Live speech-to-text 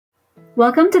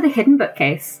Welcome to the Hidden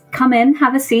Bookcase. Come in,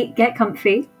 have a seat, get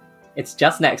comfy. It's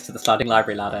just next to the sliding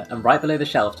library ladder and right below the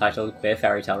shelf titled Queer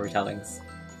Fairytale Retellings.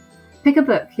 Pick a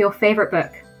book, your favourite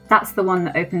book. That's the one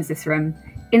that opens this room.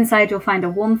 Inside you'll find a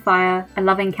warm fire, a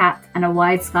loving cat, and a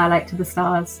wide skylight to the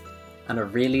stars. And a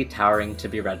really towering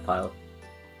to-be-read pile.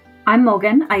 I'm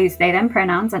Morgan, I use they-them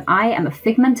pronouns, and I am a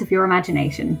figment of your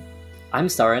imagination. I'm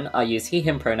Soren, I use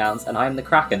he-him pronouns, and I am the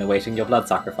Kraken awaiting your blood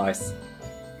sacrifice.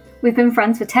 We've been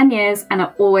friends for 10 years and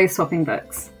are always swapping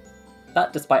books.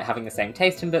 But despite having the same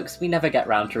taste in books, we never get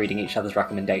round to reading each other's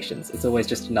recommendations. It's always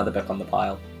just another book on the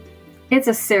pile. It's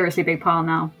a seriously big pile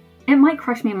now. It might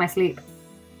crush me in my sleep.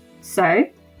 So,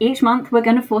 each month we're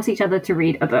going to force each other to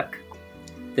read a book.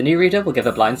 The new reader will give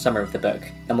a blind summary of the book,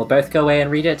 then we'll both go away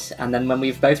and read it, and then when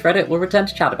we've both read it, we'll return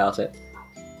to chat about it.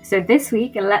 So this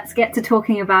week, let's get to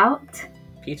talking about...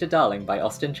 Peter Darling by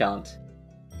Austin Chant.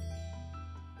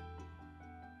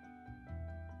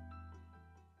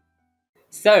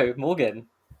 So, Morgan,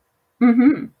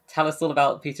 tell us all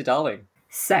about Peter Darling.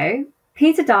 So,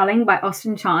 Peter Darling by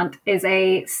Austin Chant is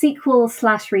a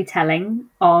sequel/retelling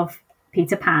of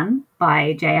Peter Pan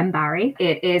by JM Barrie.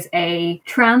 It is a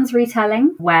trans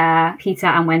retelling where Peter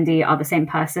and Wendy are the same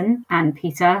person and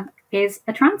Peter is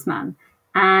a trans man.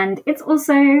 And it's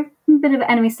also a bit of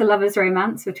enemies to lovers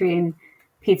romance between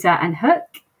Peter and Hook,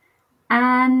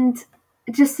 and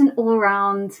just an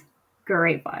all-round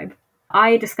great vibe.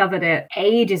 I discovered it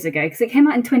ages ago because it came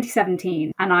out in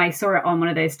 2017 and I saw it on one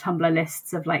of those Tumblr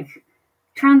lists of like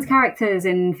trans characters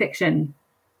in fiction.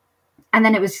 And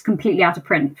then it was just completely out of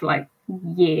print for like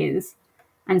years.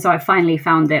 And so I finally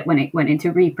found it when it went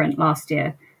into reprint last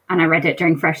year, and I read it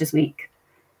during Freshers Week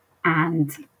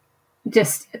and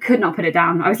just could not put it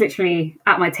down. I was literally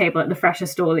at my table at the Fresher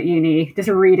stall at uni, just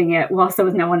reading it whilst there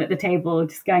was no one at the table,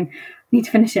 just going, I need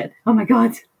to finish it. Oh my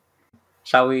God.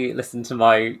 Shall we listen to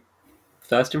my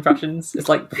first impressions? It's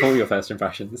like before your first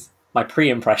impressions. My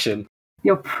pre-impression.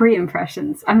 Your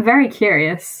pre-impressions. I'm very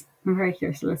curious. I'm very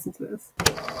curious to listen to this.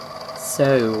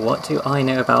 So, what do I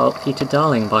know about Peter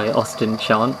Darling by Austin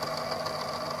Chant?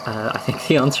 I think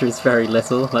the answer is very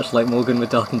little, much like Morgan with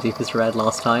Dark and Deepest Red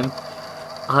last time.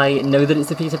 I know that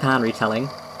it's a Peter Pan retelling,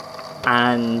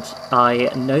 and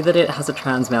I know that it has a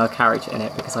trans male character in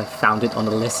it because I found it on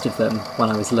a list of them when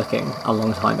I was looking a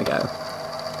long time ago.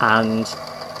 And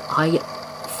I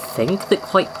think that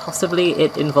quite possibly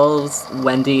it involves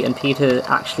Wendy and Peter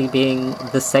actually being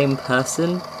the same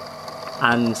person,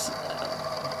 and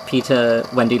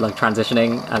Wendy like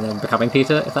transitioning and then becoming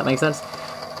Peter, if that makes sense.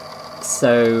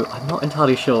 So I'm not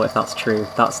entirely sure if that's true.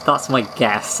 That's my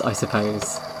guess, I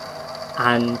suppose.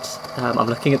 And I'm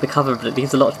looking at the cover, but it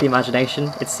leaves a lot to the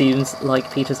imagination. It seems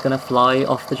like Peter's going to fly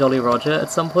off the Jolly Roger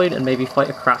at some point and maybe fight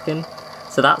a Kraken.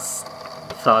 So that's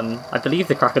fun. I believe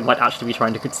the Kraken might actually be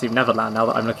trying to consume Neverland now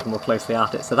that I'm looking more closely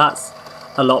at it. So that's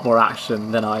a lot more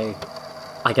action than I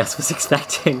guess was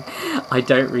expecting. I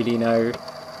don't really know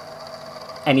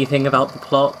anything about the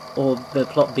plot or the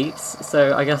plot beats,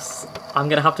 so I guess I'm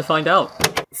going to have to find out.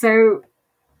 So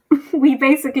we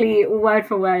basically, word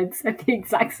for word, said the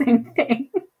exact same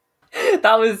thing.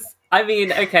 That was... I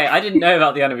mean, okay, I didn't know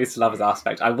about the enemies to lovers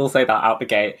aspect. I will say that out the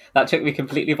gate. That took me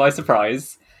completely by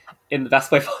surprise, in the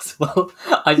best way possible.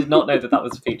 I did not know that that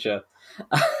was a feature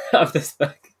of this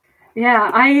book. Yeah,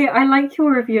 I like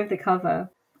your review of the cover.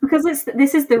 Because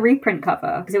this is the reprint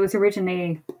cover, because it was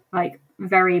originally like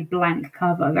very blank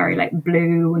cover, very like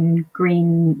blue and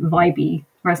green vibey,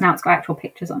 whereas now it's got actual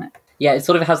pictures on it. Yeah, it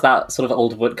sort of has that sort of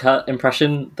old woodcut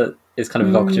impression that is kind of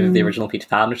evocative of the original Peter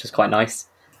Pan, which is quite nice.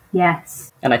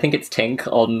 Yes. And I think it's Tink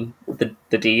on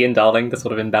the D in Darling, the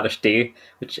sort of embellished D,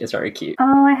 which is very cute.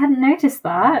 Oh, I hadn't noticed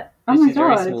that. Oh my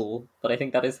God. She's very small, but I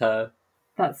think that is her.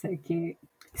 That's so cute.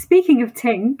 Speaking of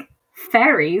Tink,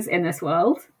 fairies in this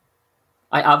world.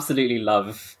 I absolutely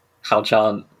love how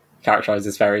Chant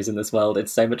characterises fairies in this world.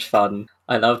 It's so much fun.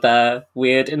 I love their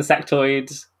weird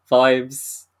insectoid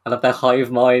vibes. I love their hive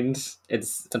mind.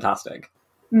 It's fantastic.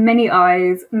 Many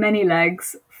eyes, many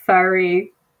legs,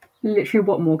 furry. Literally,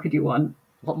 what more could you want?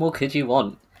 What more could you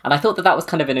want? And I thought that was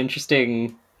kind of an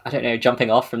interesting, I don't know,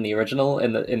 jumping off from the original.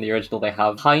 In the original, they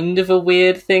have kind of a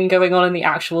weird thing going on in the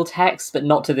actual text, but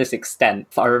not to this extent.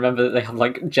 I remember that they have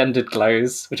like gendered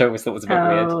glows, which I always thought was a bit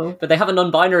weird. But they have a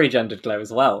non-binary gendered glow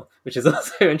as well, which is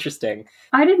also interesting.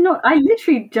 I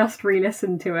literally just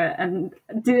re-listened to it and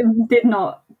did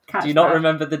not catch. Do you not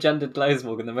remember the gendered glows,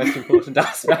 Morgan? The most important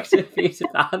aspect of Peter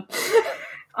Pan.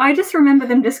 I just remember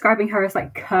them describing her as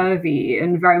like curvy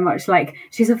and very much like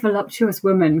she's a voluptuous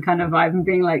woman kind of vibe, and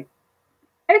being like,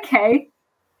 okay,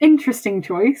 interesting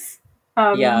choice.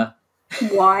 Yeah.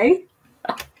 Why?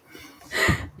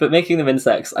 But making them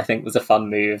insects, I think, was a fun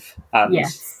move. And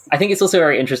Yes. I think it's also a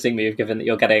very interesting move, given that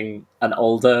you're getting an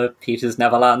older Peter's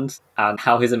Neverland, and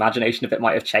how his imagination a bit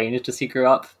might have changed as he grew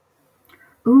up.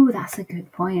 Ooh, that's a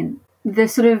good point. The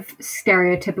sort of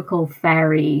stereotypical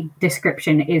fairy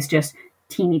description is just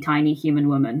teeny tiny human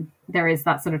woman. There is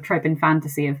that sort of trope in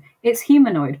fantasy of it's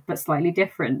humanoid but slightly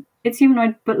different. It's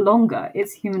humanoid but longer.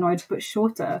 It's humanoid but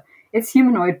shorter. It's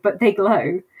humanoid but they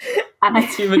glow. And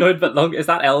It's humanoid but long. Is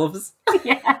that elves?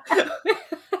 Yeah.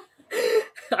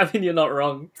 I mean, you're not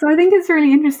wrong. So I think it's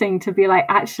really interesting to be like,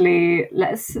 actually,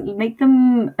 let's make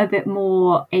them a bit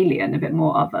more alien, a bit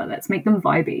more other. Let's make them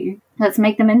vibey. Let's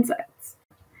make them insects.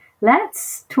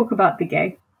 Let's talk about the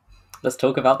gay. Let's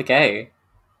talk about the gay.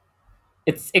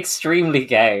 It's extremely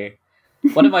gay.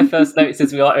 One of my first notes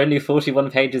is we are only 41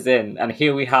 pages in, and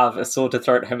here we have a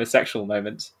sword-to-throat homosexual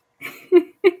moment.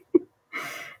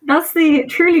 That's the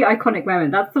truly iconic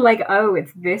moment. That's the like, oh,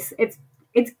 it's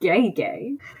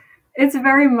gay. It's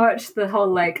very much the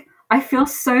whole like, I feel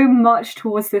so much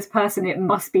towards this person, it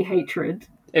must be hatred.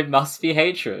 It must be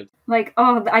hatred. Like,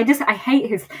 oh, I hate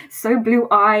his so blue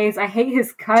eyes, I hate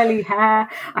his curly hair,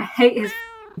 I hate his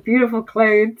beautiful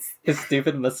clothes. His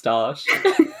stupid moustache.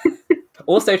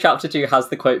 Also, chapter 2 has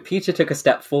the quote, Peter took a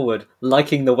step forward,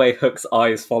 liking the way Hook's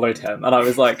eyes followed him. And I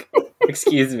was like,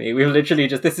 excuse me, we've literally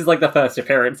this is like the first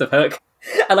appearance of Hook.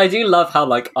 And I do love how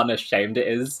like unashamed it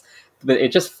is, but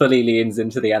it just fully leans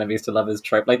into the enemies to lovers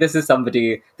trope. Like, this is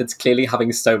somebody that's clearly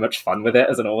having so much fun with it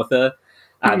as an author.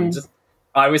 And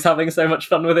I was having so much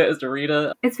fun with it as a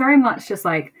reader. It's very much just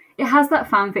like, it has that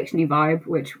fanfiction-y vibe,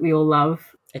 which we all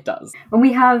love. It does. When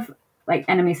we have like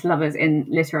enemies to lovers in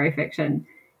literary fiction,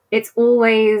 it's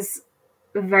always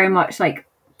very much like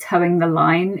towing the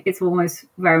line. It's almost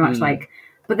very much like,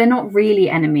 but they're not really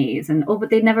enemies, but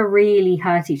they never really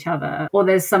hurt each other. Or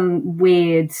there's some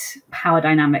weird power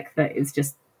dynamic that is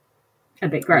just a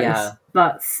bit gross. Yeah.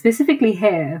 But specifically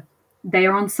here, they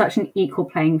are on such an equal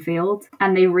playing field,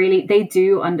 and they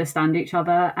do understand each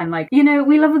other. And like, you know,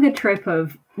 we love a good trope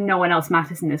of no one else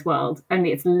matters in this world,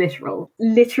 only it's literal.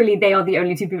 Literally, they are the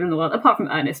only two people in the world, apart from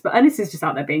Ernest, but Ernest is just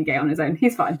out there being gay on his own.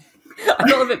 He's fine. I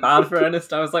felt a bit bad for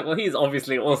Ernest. I was like, well, he's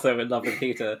obviously also in love with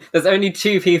Peter. There's only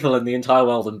two people in the entire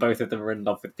world, and both of them are in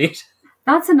love with Peter.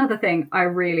 That's another thing I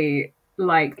really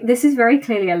like. This is very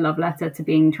clearly a love letter to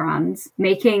being trans,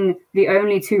 making the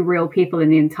only two real people in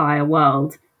the entire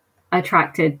world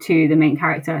attracted to the main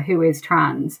character who is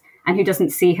trans and who doesn't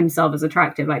see himself as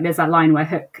attractive. Like, there's that line where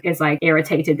Hook is like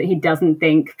irritated that he doesn't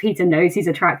think Peter knows he's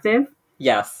attractive.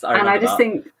 Yes, I remember and I just that.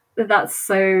 think that's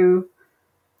so,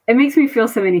 it makes me feel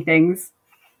so many things.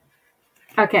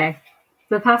 Okay,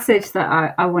 the passage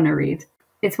that I want to read,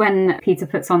 it's when Peter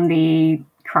puts on the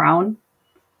crown.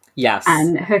 Yes.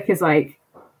 And Hook is like,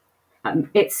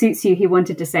 it suits you, he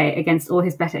wanted to say, against all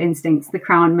his better instincts. The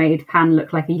crown made Pan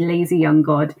look like a lazy young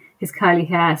god, his curly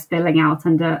hair spilling out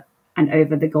under and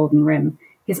over the golden rim.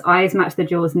 His eyes matched the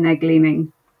jewels in their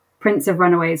gleaming. Prince of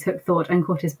runaways, Hook thought, and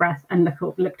caught his breath and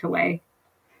looked away.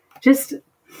 Just...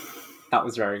 That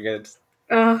was very good.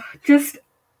 Just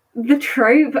the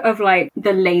trope of like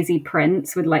the lazy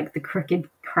prince with like the crooked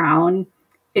crown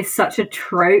is such a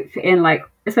trope in like,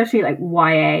 especially like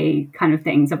YA kind of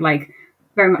things of like,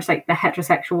 very much like the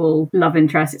heterosexual love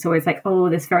interest. It's always like, oh,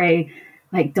 this very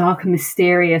like dark and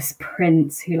mysterious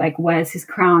prince who like wears his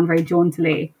crown very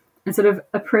jauntily, and sort of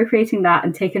appropriating that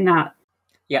and taking that.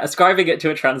 Yeah, ascribing it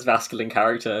to a transmasculine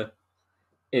character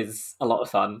is a lot of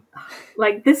fun.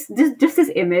 Like this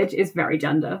image is very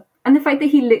gender. And the fact that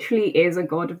he literally is a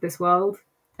god of this world,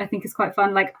 I think is quite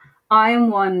fun. Like, I am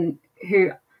one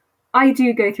who, I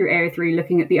do go through AO3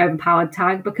 looking at the overpowered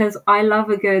tag because I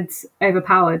love a good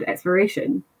overpowered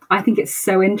exploration. I think it's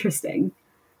so interesting.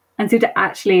 And so to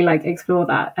actually like explore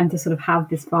that and to sort of have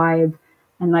this vibe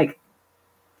and like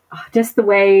just the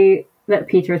way that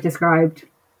Peter is described,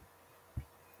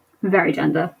 very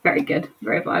gender, very good,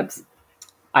 very vibes.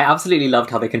 I absolutely loved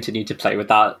how they continued to play with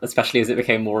that, especially as it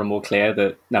became more and more clear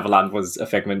that Neverland was a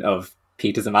figment of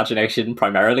Peter's imagination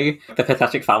primarily. The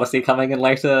pathetic fallacy coming in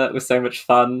later was so much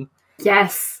fun.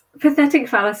 Yes, pathetic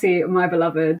fallacy, my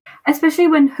beloved. Especially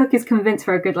when Hook is convinced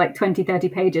for a good like 20-30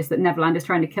 pages that Neverland is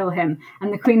trying to kill him,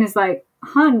 and the Queen is like,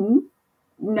 hun,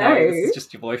 no. This is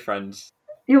just your boyfriend.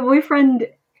 Your boyfriend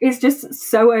is just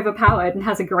so overpowered and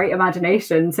has a great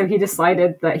imagination, so he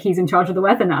decided that he's in charge of the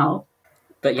weather now.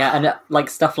 But yeah, and like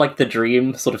stuff like the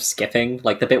dream sort of skipping,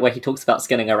 like the bit where he talks about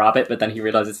skinning a rabbit, but then he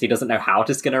realizes he doesn't know how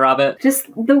to skin a rabbit. Just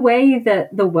the way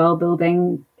that the world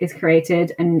building is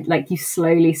created, and like you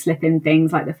slowly slip in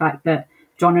things like the fact that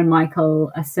John and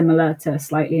Michael are similar to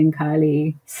Slightly and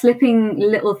Curly, slipping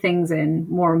little things in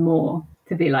more and more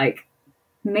to be like,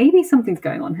 maybe something's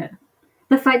going on here.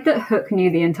 The fact that Hook knew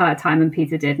the entire time and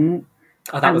Peter didn't.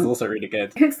 Oh, that was also really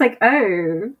good. Hook's like,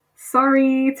 oh,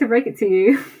 sorry to break it to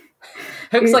you.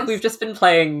 Hook's like, we've just been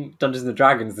playing Dungeons and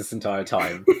Dragons this entire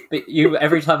time. But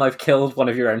every time I've killed one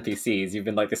of your NPCs, you've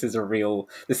been like, this is a real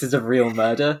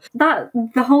murder.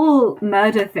 The whole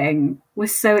murder thing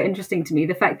was so interesting to me.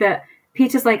 The fact that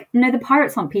Peter's like, no, the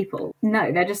pirates aren't people.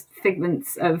 No, they're just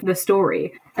figments of the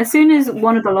story. As soon as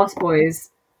one of the Lost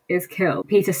Boys is killed,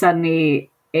 Peter suddenly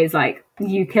is like,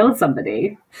 you killed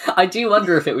somebody. I do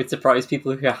wonder if it would surprise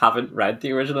people who haven't read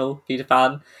the original Peter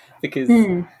Pan, because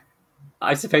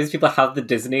I suppose people have the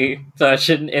Disney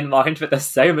version in mind, but there's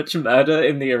so much murder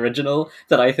in the original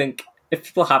that I think if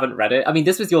people haven't read it... I mean,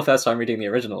 this was your first time reading the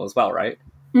original as well, right?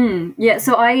 Yeah,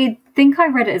 so I think I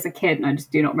read it as a kid and I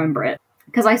just do not remember it.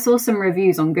 Because I saw some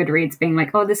reviews on Goodreads being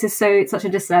like, oh, this is such a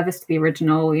disservice to the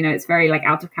original, you know, it's very, like,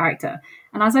 out of character.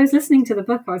 And as I was listening to the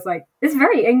book, I was like, it's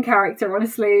very in character,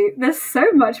 honestly. There's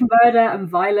so much murder and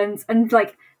violence, and,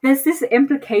 like, there's this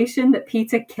implication that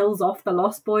Peter kills off the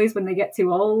Lost Boys when they get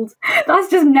too old. That's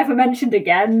just never mentioned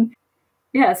again.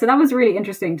 Yeah, so that was really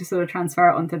interesting to sort of transfer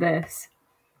it onto this.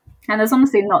 And there's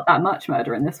honestly not that much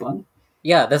murder in this one.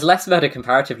 Yeah, there's less murder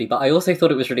comparatively, but I also thought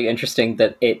it was really interesting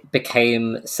that it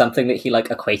became something that he,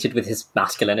 like, equated with his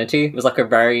masculinity. It was, like, a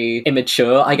very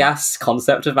immature, I guess,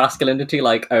 concept of masculinity.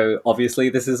 Like, oh,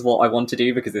 obviously this is what I want to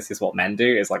do because this is what men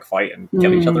do, is, like, fight and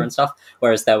kill each other and stuff.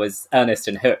 Whereas there was Ernest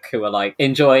and Hook who were, like,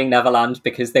 enjoying Neverland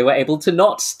because they were able to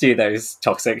not do those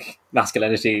toxic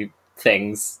masculinity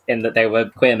things, in that they were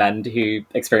queer men who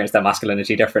experienced their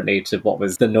masculinity differently to what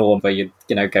was the norm, where you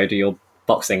know, go do your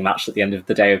boxing match at the end of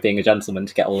the day of being a gentleman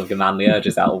to get all of your manly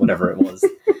urges out, or whatever it was.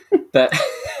 But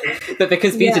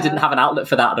because Peter didn't have an outlet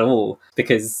for that at all,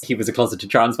 because he was a closeted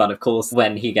trans man, of course,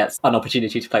 when he gets an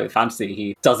opportunity to play with fantasy,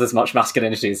 he does as much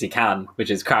masculinity as he can, which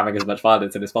is cramming as much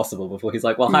violence in as possible before he's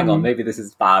like, well, hang on, maybe this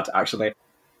is bad, actually.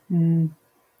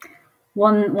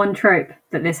 One trope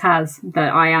that this has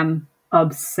that I am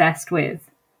obsessed with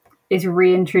is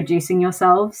reintroducing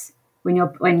yourselves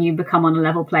when you become on a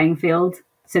level playing field,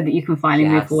 so that you can finally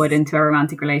move forward into a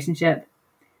romantic relationship.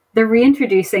 The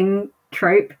reintroducing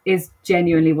trope is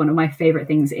genuinely one of my favourite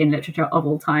things in literature of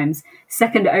all times,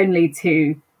 second only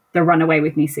to the run away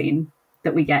with me scene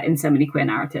that we get in so many queer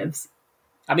narratives.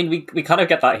 I mean, we kind of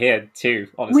get that here too,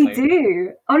 honestly. We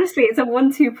do. Honestly, it's a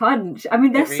 1-2 punch. I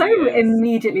mean, they're really so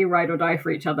immediately ride or die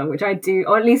for each other, which I do,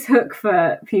 or at least Hook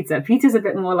for Peter. Peter's a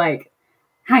bit more like,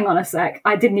 hang on a sec,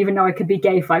 I didn't even know I could be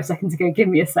gay 5 seconds ago, give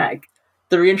me a sec.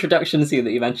 The reintroduction scene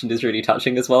that you mentioned is really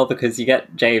touching as well, because you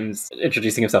get James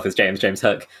introducing himself as James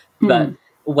Hook. But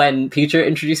when Peter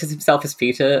introduces himself as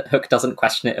Peter, Hook doesn't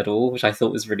question it at all, which I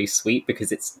thought was really sweet,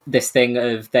 because it's this thing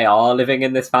of they are living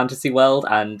in this fantasy world,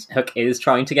 and Hook is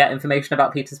trying to get information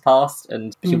about Peter's past,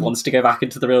 and he wants to go back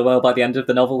into the real world by the end of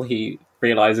the novel. He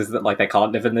realizes that, like, they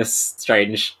can't live in this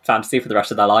strange fantasy for the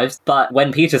rest of their lives. But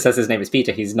when Peter says his name is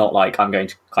Peter, he's not like, I'm going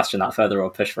to question that further or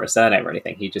push for a surname or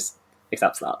anything. He just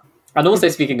accepts that. And also,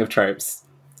 speaking of tropes,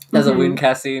 there's a wound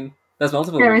care scene. There's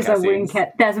multiple wound care scenes. There is a wound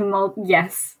care. There's a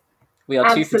yes. We are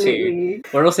Absolutely. 2 for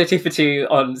 2. We're also 2 for 2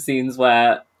 on scenes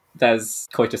where there's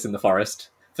coitus in the forest,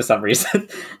 for some reason.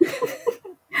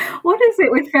 What is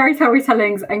it with fairy tale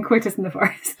retellings and coitus in the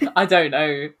forest? I don't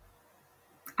know.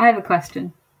 I have a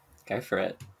question. Go for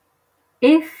it.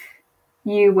 If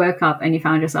you woke up and you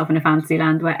found yourself in a fantasy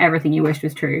land where everything you wished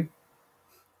was true,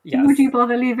 would you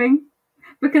bother leaving?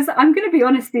 Because I'm going to be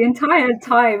honest, the entire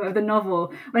time of the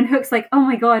novel, when Hook's like, oh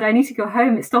my god, I need to go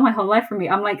home, it stole my whole life from me,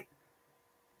 I'm like,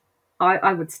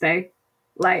 I would stay.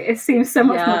 Like, it seems so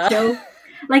much more chill.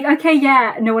 Like, okay,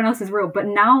 yeah, no one else is real, but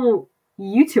now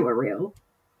you two are real.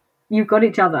 You've got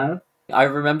each other. I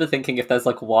remember thinking if there's,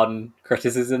 like, one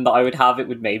criticism that I would have, it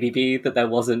would maybe be that there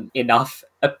wasn't enough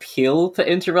appeal put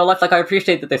into real life. Like, I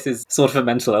appreciate that this is sort of a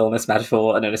mental illness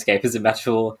metaphor and an escapism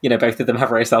metaphor. You know, both of them have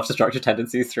very self-destructive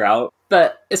tendencies throughout.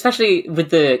 But especially with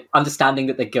the understanding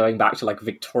that they're going back to, like,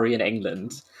 Victorian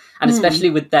England, and especially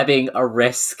with there being a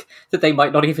risk that they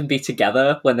might not even be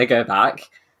together when they go back,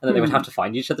 and that they would have to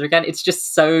find each other again. It's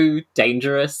just so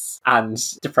dangerous and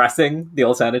depressing, the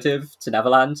alternative to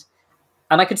Neverland.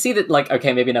 And I could see that, like,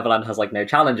 okay, maybe Neverland has, like, no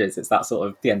challenges. It's that sort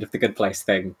of the end of the good place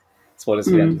thing. Spoilers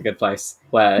for the end of the good place.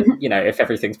 Where, you know, if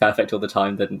everything's perfect all the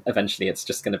time, then eventually it's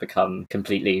just going to become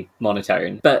completely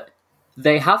monotone. But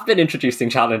they have been introducing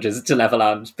challenges to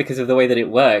Neverland because of the way that it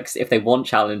works. If they want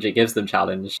challenge, it gives them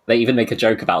challenge. They even make a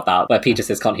joke about that, where Peter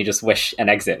says, can't he just wish an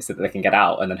exit so that they can get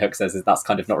out? And then Hook says, that's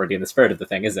kind of not really in the spirit of the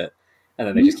thing, is it? And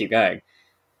then they just keep going.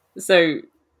 So...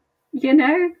 You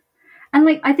know... And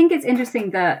like, I think it's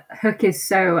interesting that Hook is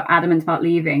so adamant about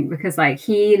leaving because like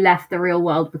he left the real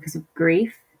world because of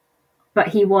grief, but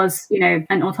he was, you know,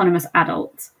 an autonomous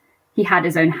adult. He had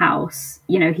his own house,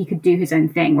 you know, he could do his own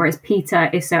thing. Whereas Peter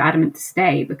is so adamant to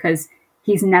stay because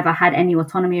he's never had any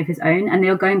autonomy of his own. And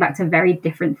they're going back to very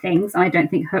different things. And I don't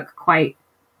think Hook quite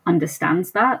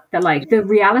understands that like the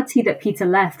reality that Peter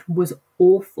left was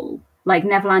awful. Like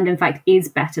Neverland, in fact, is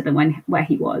better than where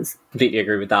he was. Completely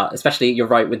agree with that. Especially, you're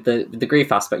right with the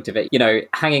grief aspect of it. You know,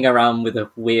 hanging around with a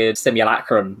weird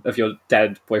simulacrum of your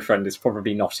dead boyfriend is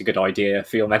probably not a good idea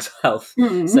for your mental health.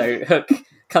 So Hook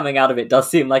coming out of it does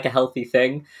seem like a healthy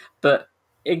thing. But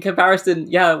in comparison,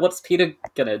 yeah, what's Peter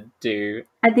gonna do?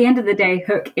 At the end of the day,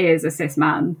 Hook is a cis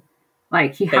man.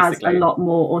 Like, he has a lot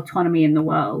more autonomy in the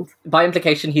world. By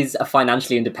implication, he's a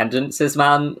financially independent cis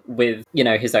man with, you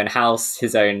know, his own house,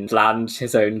 his own land,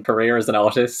 his own career as an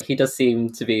artist. He does seem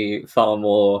to be far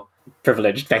more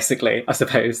privileged, basically, I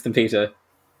suppose, than Peter.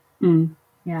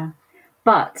 Yeah.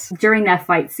 But during their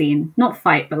fight scene, not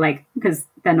fight, but like, because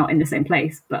they're not in the same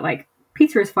place, but like,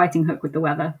 Peter is fighting Hook with the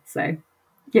weather, so...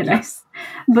 You know, yes.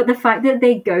 But the fact that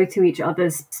they go to each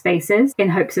other's spaces in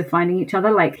hopes of finding each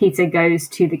other, like Peter goes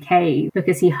to the cave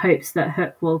because he hopes that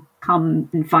Hook will come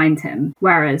and find him,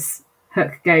 whereas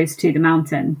Hook goes to the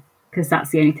mountain because that's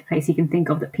the only place he can think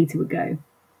of that Peter would go.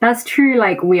 That's true,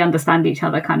 like, we understand each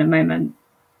other kind of moment.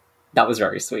 That was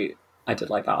very sweet. I did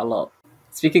like that a lot.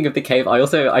 Speaking of the cave, I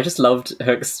just loved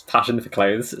Hook's passion for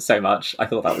clothes so much. I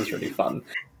thought that was really fun.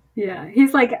 Yeah,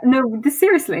 he's like, no,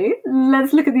 seriously,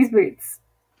 let's look at these boots.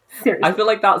 Seriously. I feel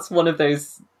like that's one of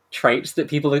those traits that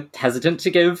people are hesitant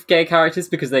to give gay characters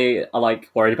because they are like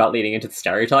worried about leaning into the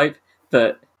stereotype.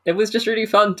 But it was just really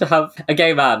fun to have a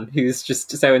gay man who's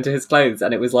just so into his clothes,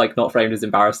 and it was like not framed as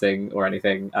embarrassing or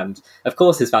anything. And of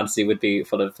course his fantasy would be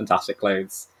full of fantastic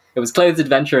clothes. It was clothes,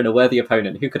 adventure, and a worthy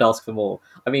opponent. Who could ask for more?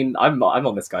 I mean, I'm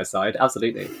on this guy's side,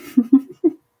 absolutely.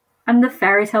 And the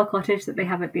fairy tale cottage that they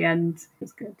have at the end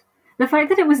was good. The fact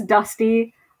that it was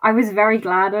dusty, I was very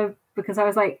glad of, because I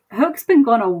was like, Hook's been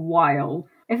gone a while.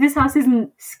 If this house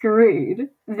isn't screwed,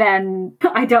 then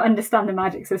I don't understand the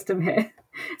magic system here.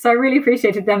 So I really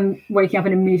appreciated them waking up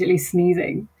and immediately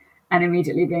sneezing and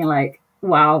immediately being like,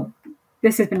 wow,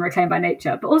 this has been reclaimed by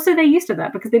nature. But also they're used to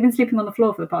that because they've been sleeping on the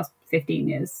floor for the past 15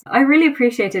 years. I really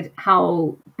appreciated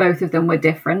how both of them were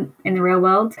different in the real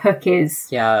world. Hook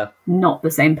is not the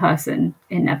same person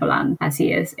in Neverland as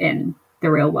he is in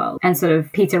the real world. And sort of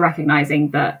Peter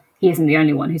recognizing that he isn't the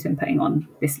only one who's been putting on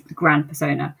this grand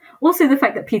persona. Also, the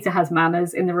fact that Peter has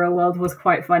manners in the real world was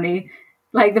quite funny.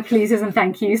 Like the pleases and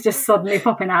thank yous just suddenly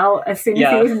popping out as soon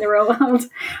as he's in the real world.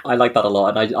 I like that a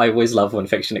lot. And I always love when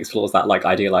fiction explores that like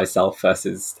idealized self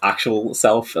versus actual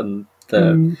self and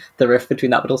the rift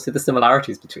between that, but also the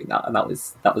similarities between that. And that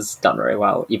was done very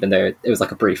well, even though it was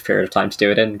like a brief period of time to do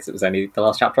it in because it was only the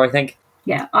last chapter, I think.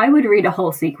 Yeah, I would read a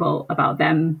whole sequel about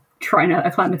them trying to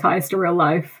acclimatize to real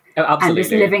life. Oh, absolutely. And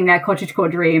just living their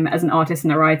cottagecore dream as an artist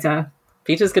and a writer.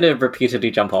 Peter's going to repeatedly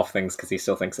jump off things because he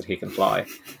still thinks that he can fly.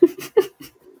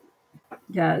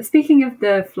 Yeah, speaking of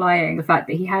the flying, the fact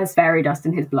that he has fairy dust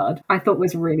in his blood, I thought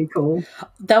was really cool.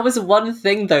 There was one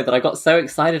thing, though, that I got so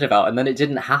excited about, and then it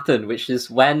didn't happen, which is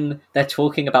when they're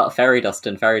talking about fairy dust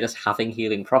and fairy dust having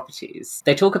healing properties.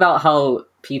 They talk about how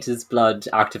Peter's blood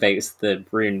activates the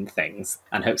rune things,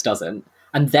 and Hook's doesn't.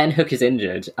 And then Hook is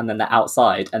injured, and then they're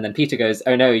outside, and then Peter goes,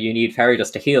 oh no, you need fairy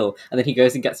dust to heal, and then he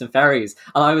goes and gets some fairies.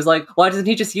 And I was like, why doesn't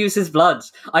he just use his blood?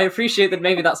 I appreciate that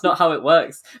maybe that's not how it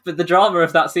works, but the drama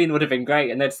of that scene would have been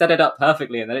great, and they'd set it up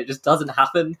perfectly, and then it just doesn't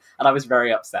happen, and I was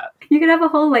very upset. You could have a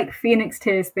whole, like, Phoenix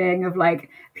Tears thing of, like,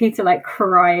 Peter, like,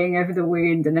 crying over the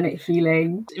wound, and then it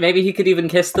healing. Maybe he could even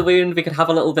kiss the wound, we could have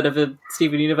a little bit of a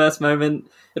Steven Universe moment.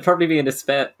 It'd probably be in a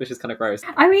spit, which is kind of gross.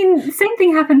 I mean, same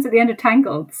thing happens at the end of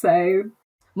Tangled, so...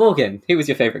 Morgan, who was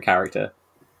your favourite character?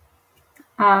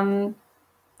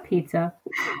 Peter.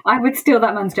 I would steal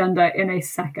that man's gender in a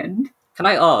second. Can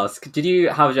I ask, did you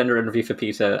have a gender interview for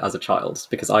Peter as a child?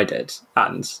 Because I did,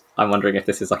 and I'm wondering if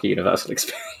this is like a universal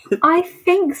experience. I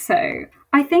think so.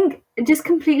 I think just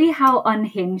completely how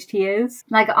unhinged he is.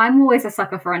 Like, I'm always a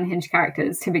sucker for unhinged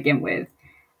characters to begin with.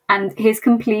 And his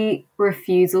complete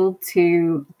refusal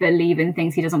to believe in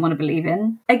things he doesn't want to believe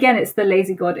in. Again, it's the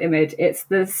lazy god image. It's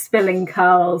the spilling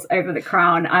curls over the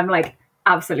crown. I'm like,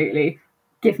 absolutely,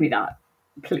 give me that,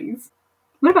 please.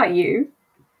 What about you?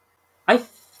 I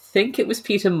think it was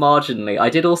Peter marginally. I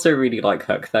did also really like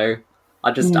Hook, though.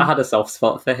 I had a soft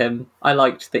spot for him. I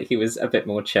liked that he was a bit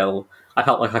more chill. I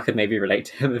felt like I could maybe relate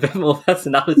to him a bit more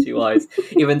personality-wise,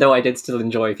 even though I did still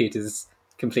enjoy Peter's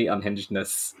complete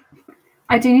unhingedness.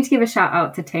 I do need to give a shout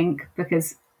out to Tink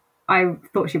because I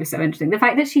thought she was so interesting. The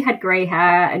fact that she had grey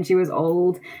hair and she was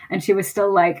old and she was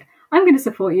still like, I'm going to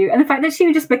support you. And the fact that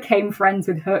she just became friends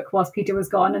with Hook whilst Peter was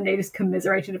gone and they just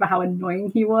commiserated about how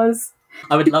annoying he was.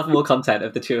 I would love more content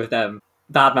of the two of them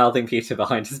bad-mouthing Peter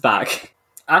behind his back.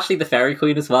 Actually, the Fairy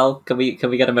Queen as well. Can we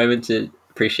get a moment to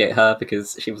appreciate her,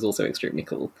 because she was also extremely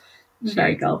cool. She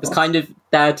Very gullible. was kind of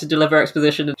there to deliver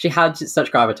exposition, and she had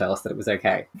such gravitas that it was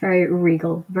okay. Very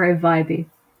regal, very vibey.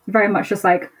 Very much just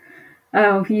like,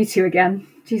 oh, you two again.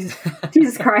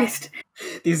 Jesus Christ.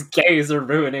 These gays are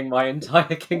ruining my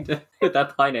entire kingdom with their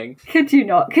pining. Could you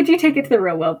not? Could you take it to the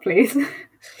real world, please?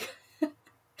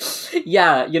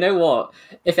 Yeah, you know what?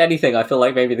 If anything, I feel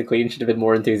like maybe the Queen should have been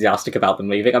more enthusiastic about them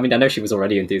leaving. I mean, I know she was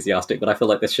already enthusiastic, but I feel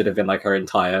like this should have been like her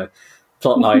entire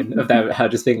plotline of her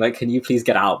just being like, can you please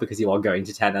get out because you are going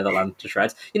to tear Netherland to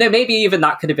shreds? You know, maybe even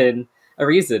that could have been a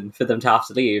reason for them to have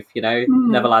to leave, you know?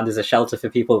 Neverland is a shelter for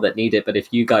people that need it, but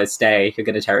if you guys stay, you're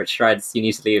going to tear it to shreds. You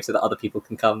need to leave so that other people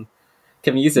can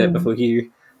use it before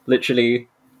you literally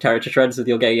tear it to shreds with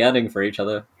your gay yearning for each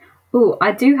other. Oh,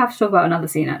 I do have to talk about another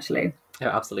scene, actually. Oh,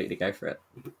 absolutely, go for it.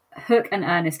 Hook and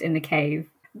Ernest in the cave.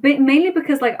 But mainly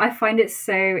because, like, I find it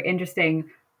so interesting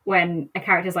when a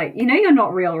character's like, you know, you're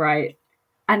not real, right?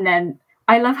 And then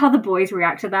I love how the boys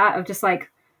react to that, of just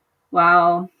like,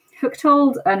 wow, Hook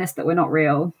told Ernest that we're not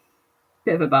real.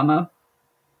 Bit of a bummer.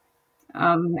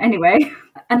 Anyway.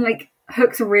 And like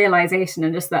Hook's realization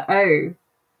and just that, oh,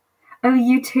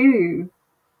 you too.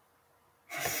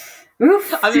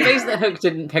 Oof. I'm amazed that Hook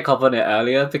didn't pick up on it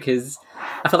earlier, because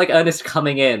I felt like Ernest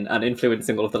coming in and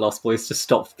influencing all of the Lost Boys to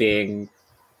stop being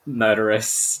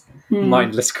murderous,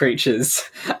 mindless creatures,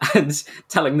 and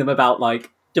telling them about like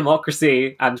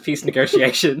democracy and peace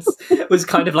negotiations was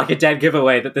kind of like a dead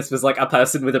giveaway that this was like a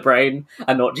person with a brain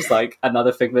and not just like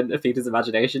another figment of Peter's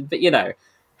imagination. But you know,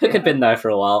 Hook had been there for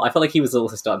a while. I feel like he was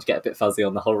also starting to get a bit fuzzy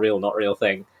on the whole real, not real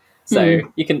thing. So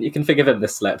you can forgive him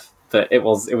this slip, but it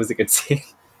was a good scene.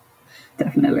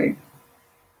 Definitely.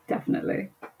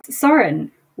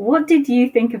 Soren, what did you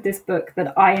think of this book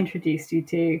that I introduced you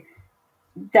to?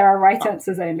 There are right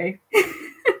answers only.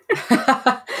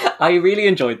 I really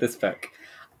enjoyed this book.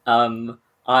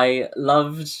 I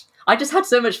just had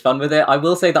so much fun with it. I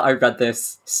will say that I read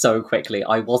this so quickly.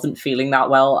 I wasn't feeling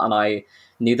that well, and I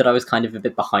knew that I was kind of a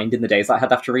bit behind in the days I had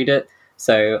left to read it.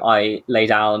 So I lay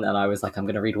down and I was like, I'm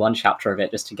going to read one chapter of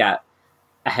it just to get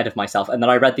ahead of myself. And then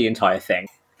I read the entire thing.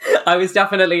 I was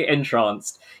definitely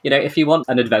entranced. You know, if you want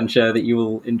an adventure that you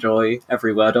will enjoy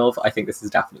every word of, I think this is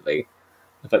definitely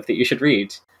a book that you should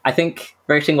read. I think,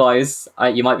 rating-wise,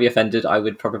 you might be offended, I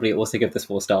would probably also give this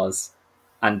 4 stars.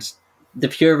 And the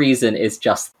pure reason is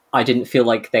just, I didn't feel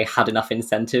like they had enough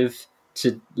incentive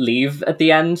to leave at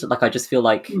the end. Like, I just feel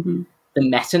like the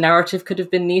meta-narrative could have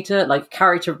been neater. Like,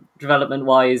 character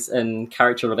development-wise and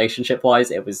character relationship-wise,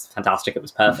 it was fantastic, it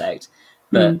was perfect.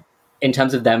 But in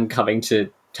terms of them coming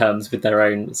to terms with their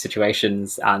own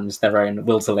situations and their own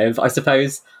will to live, I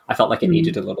suppose, I felt like it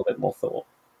needed a little bit more thought.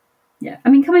 Yeah, I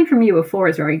mean, coming from you, a 4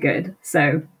 is very good,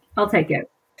 so I'll take it.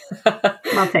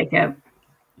 I'll take it.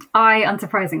 I,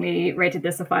 unsurprisingly, rated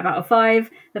this a 5 out of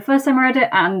 5 the first time I read it,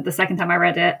 and the second time I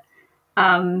read it.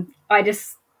 I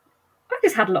just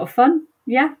had a lot of fun.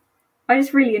 Yeah, I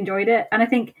just really enjoyed it, and I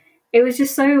think it was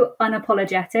just so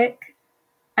unapologetic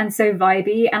and so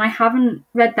vibey, and I haven't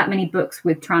read that many books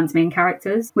with trans main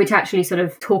characters which actually sort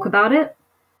of talk about it,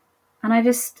 and it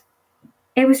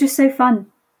was just so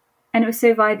fun, and it was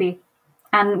so vibey,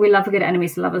 and we love a good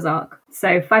enemies to lovers arc.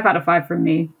 So 5 out of 5 from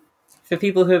me. For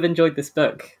people who have enjoyed this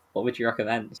book, what would you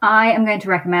recommend? I am going to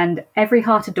recommend Every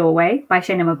Heart a Doorway by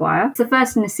Seanan McGuire. It's the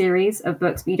first in a series of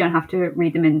books, but you don't have to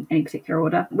read them in any particular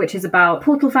order, which is about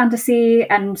portal fantasy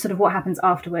and sort of what happens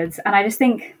afterwards. And I just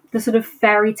think the sort of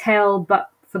fairy tale, but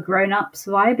for grown-ups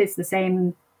vibe is the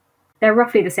same. They're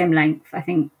roughly the same length. I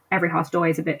think Every Heart a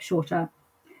Doorway is a bit shorter.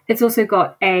 It's also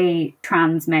got a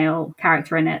trans male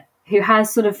character in it who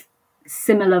has sort of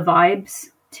similar vibes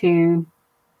to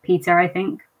Peter, I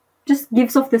think. Just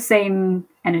gives off the same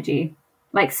energy.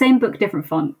 Like, same book, different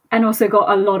font. And also got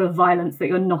a lot of violence that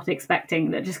you're not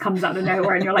expecting that just comes out of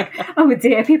nowhere and you're like, oh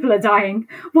dear, people are dying.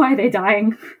 Why are they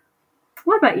dying?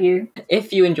 What about you?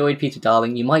 If you enjoyed Peter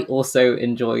Darling, you might also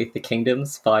enjoy The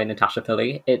Kingdoms by Natasha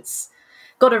Pulley. It's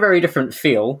got a very different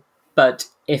feel, but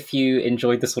if you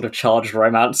enjoyed the sort of charged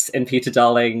romance in Peter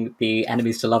Darling, the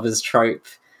enemies to lovers trope,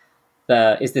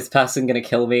 the is this person going to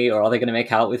kill me or are they going to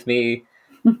make out with me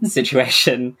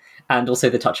situation, and also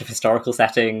the touch of historical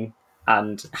setting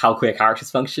and how queer characters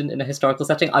function in a historical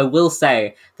setting, I will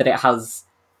say that it has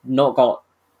not got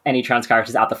any trans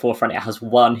characters at the forefront. It has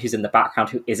one who's in the background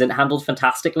who isn't handled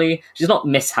fantastically. She's not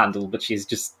mishandled, but she's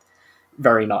just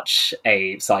very much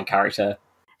a side character.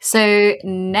 So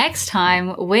next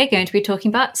time, we're going to be talking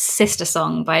about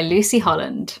Sistersong by Lucy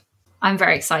Holland. I'm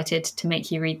very excited to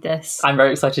make you read this. I'm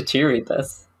very excited to read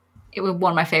this. It was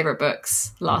one of my favourite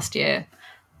books last year.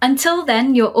 Until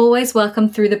then, you're always welcome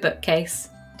through the bookcase.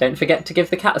 Don't forget to give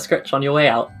the cat a scritch on your way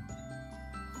out.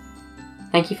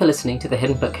 Thank you for listening to The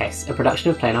Hidden Bookcase, a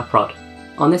production of Planar Prod.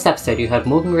 On this episode, you heard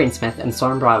Morgan Greensmith and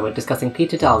Soren Briarwood discussing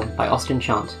Peter Darling by Austin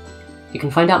Chant. You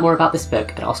can find out more about this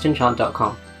book at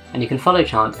austinchant.com, and you can follow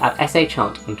Chant at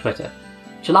SAChant on Twitter.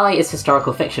 July is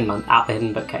Historical Fiction Month at The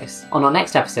Hidden Bookcase. On our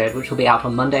next episode, which will be out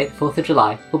on Monday, the 4th of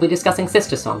July, we'll be discussing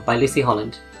Sistersong by Lucy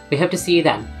Holland. We hope to see you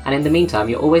then, and in the meantime,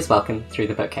 you're always welcome through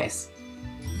the bookcase.